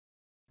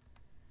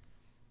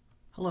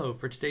Hello,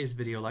 for today's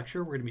video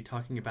lecture, we're going to be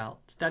talking about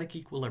static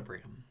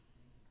equilibrium.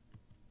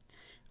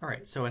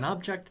 Alright, so an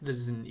object that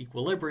is in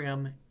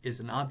equilibrium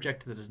is an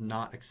object that is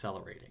not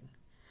accelerating.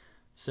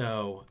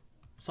 So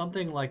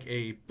something like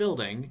a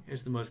building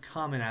is the most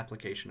common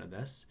application of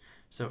this.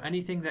 So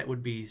anything that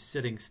would be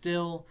sitting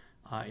still,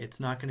 it's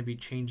not going to be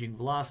changing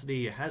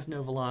velocity, it has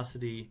no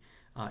velocity,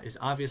 is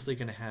obviously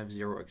going to have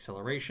zero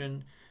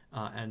acceleration,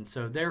 and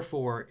so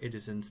therefore it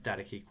is in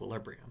static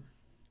equilibrium.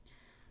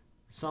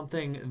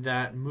 Something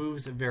that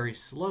moves very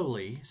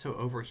slowly. So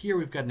over here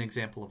we've got an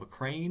example of a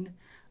crane.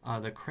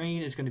 The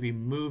crane is going to be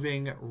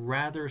moving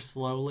rather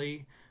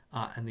slowly,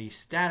 and the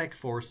static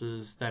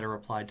forces that are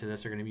applied to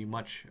this are going to be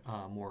much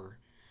more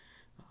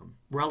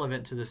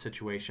relevant to this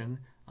situation.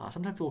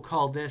 Sometimes we'll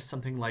call this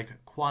something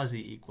like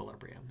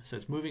quasi-equilibrium. So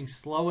it's moving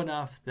slow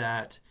enough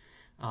that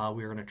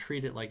we're going to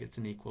treat it like it's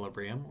in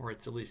equilibrium, or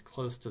it's at least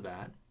close to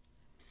that.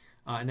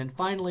 And then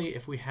finally,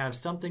 if we have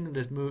something that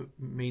is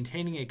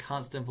maintaining a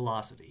constant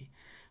velocity.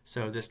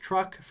 So this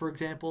truck, for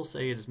example,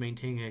 say it is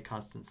maintaining a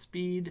constant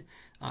speed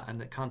and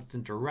a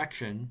constant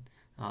direction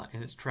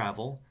in its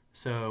travel.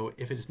 So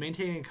if it is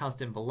maintaining a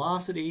constant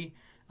velocity,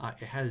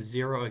 it has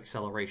zero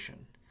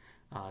acceleration.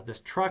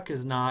 This truck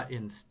is not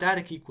in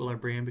static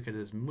equilibrium because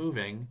it's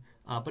moving,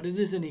 but it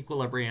is in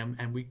equilibrium,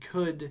 and we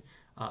could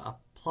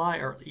apply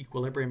our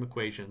equilibrium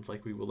equations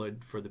like we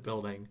would for the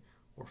building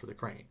or for the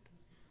crane.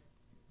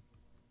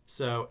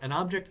 So an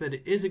object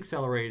that is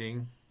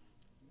accelerating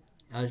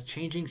is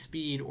changing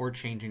speed or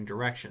changing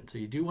direction. So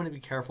you do want to be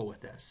careful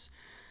with this.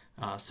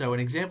 So an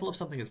example of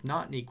something that's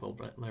not in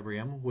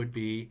equilibrium would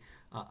be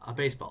a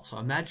baseball. So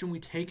imagine we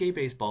take a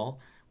baseball,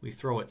 we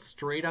throw it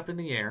straight up in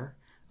the air,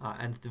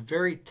 and at the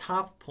very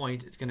top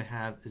point it's going to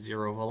have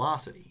zero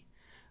velocity.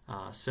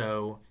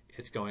 So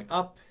it's going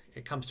up,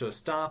 it comes to a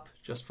stop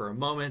just for a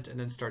moment, and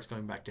then starts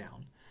going back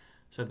down.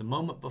 So the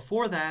moment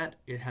before that,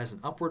 it has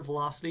an upward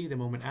velocity. The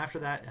moment after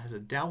that, it has a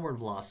downward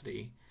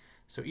velocity.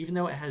 So even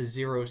though it has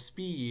zero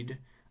speed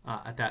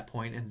at that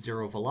point and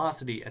zero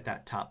velocity at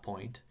that top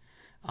point,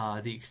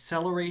 the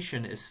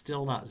acceleration is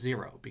still not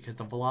zero because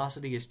the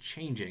velocity is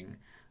changing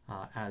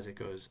as it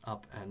goes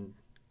up and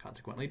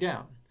consequently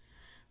down.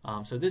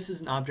 So this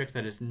is an object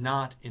that is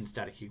not in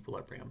static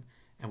equilibrium,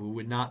 and we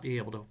would not be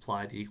able to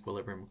apply the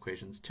equilibrium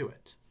equations to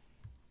it.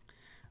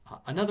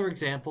 Another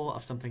example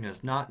of something that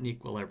is not in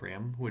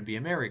equilibrium would be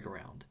a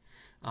merry-go-round.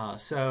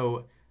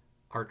 So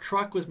our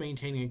truck was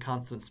maintaining a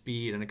constant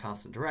speed and a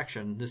constant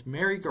direction. This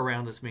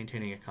merry-go-round is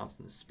maintaining a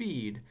constant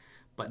speed,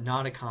 but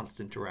not a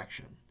constant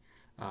direction.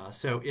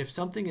 So if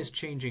something is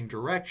changing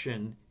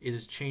direction, it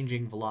is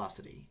changing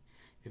velocity.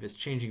 If it's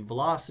changing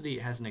velocity,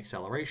 it has an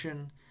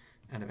acceleration,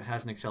 and if it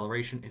has an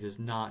acceleration, it is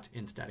not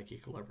in static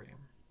equilibrium.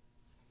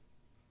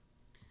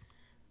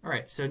 All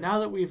right, so now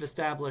that we've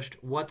established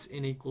what's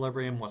in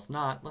equilibrium, what's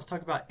not, let's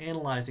talk about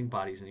analyzing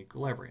bodies in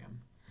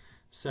equilibrium.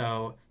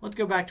 So let's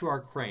go back to our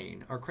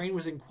crane. Our crane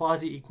was in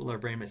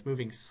quasi-equilibrium. It's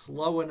moving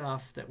slow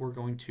enough that we're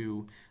going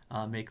to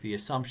make the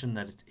assumption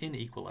that it's in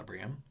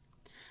equilibrium.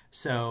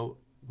 So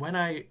when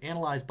I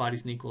analyze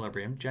bodies in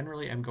equilibrium,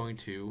 generally I'm going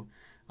to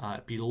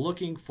be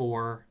looking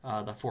for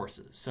the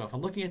forces. So if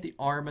I'm looking at the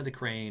arm of the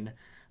crane,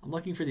 I'm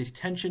looking for these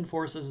tension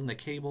forces in the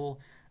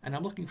cable, and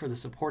I'm looking for the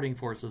supporting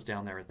forces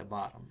down there at the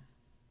bottom.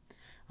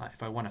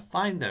 If I want to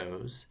find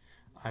those,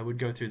 I would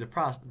go through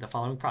the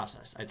following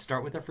process. I'd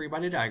start with a free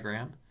body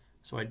diagram.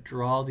 So I'd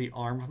draw the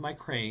arm of my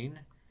crane,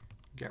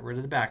 get rid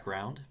of the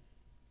background.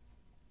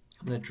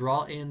 I'm going to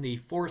draw in the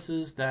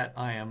forces that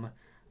I am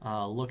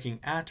looking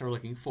at or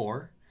looking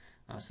for.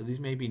 So these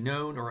may be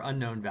known or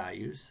unknown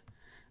values.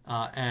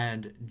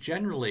 And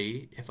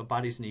generally, if a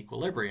body's in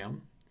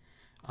equilibrium,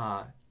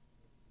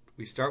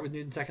 we start with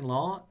Newton's second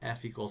law,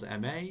 F equals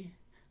ma.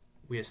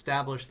 We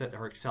establish that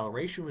our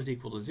acceleration was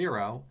equal to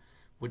 0,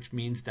 which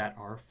means that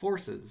our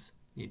forces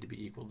need to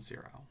be equal to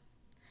 0.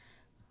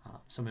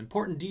 Some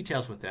important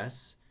details with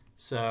this.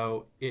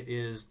 So it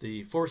is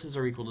the forces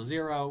are equal to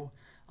 0,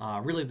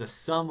 really the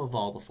sum of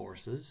all the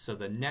forces. So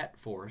the net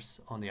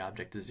force on the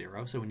object is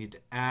 0. So we need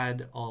to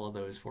add all of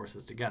those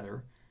forces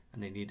together,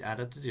 and they need to add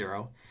up to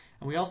 0.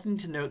 And we also need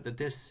to note that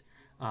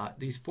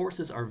these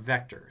forces are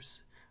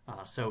vectors.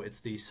 So it's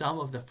the sum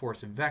of the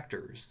force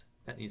vectors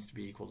that needs to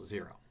be equal to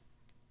 0.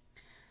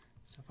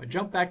 So if I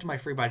jump back to my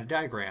free body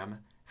diagram,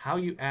 how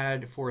you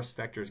add force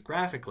vectors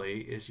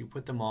graphically is you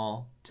put them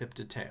all tip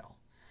to tail.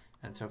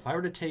 And so if I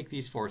were to take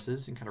these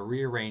forces and kind of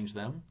rearrange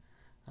them,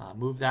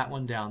 move that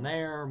one down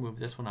there, move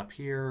this one up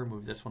here,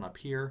 move this one up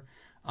here,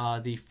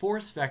 the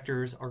force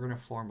vectors are going to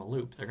form a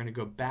loop. They're going to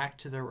go back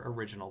to their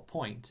original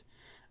point.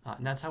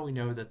 And that's how we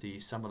know that the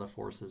sum of the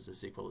forces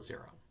is equal to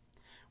 0.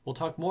 We'll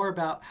talk more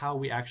about how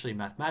we actually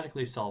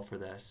mathematically solve for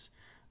this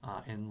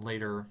in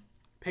later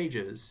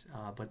pages,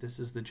 but this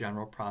is the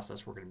general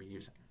process we're going to be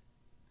using.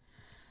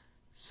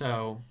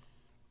 So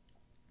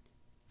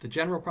the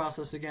general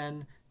process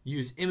again,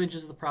 use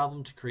images of the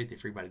problem to create the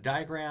free body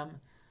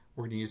diagram.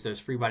 We're going to use those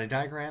free body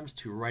diagrams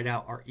to write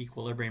out our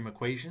equilibrium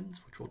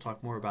equations, which we'll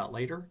talk more about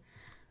later.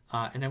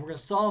 And then we're going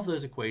to solve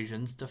those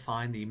equations to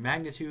find the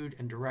magnitude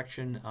and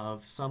direction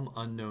of some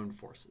unknown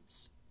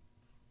forces.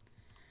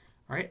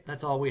 All right,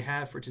 that's all we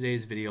have for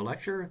today's video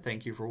lecture.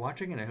 Thank you for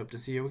watching, and I hope to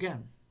see you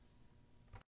again.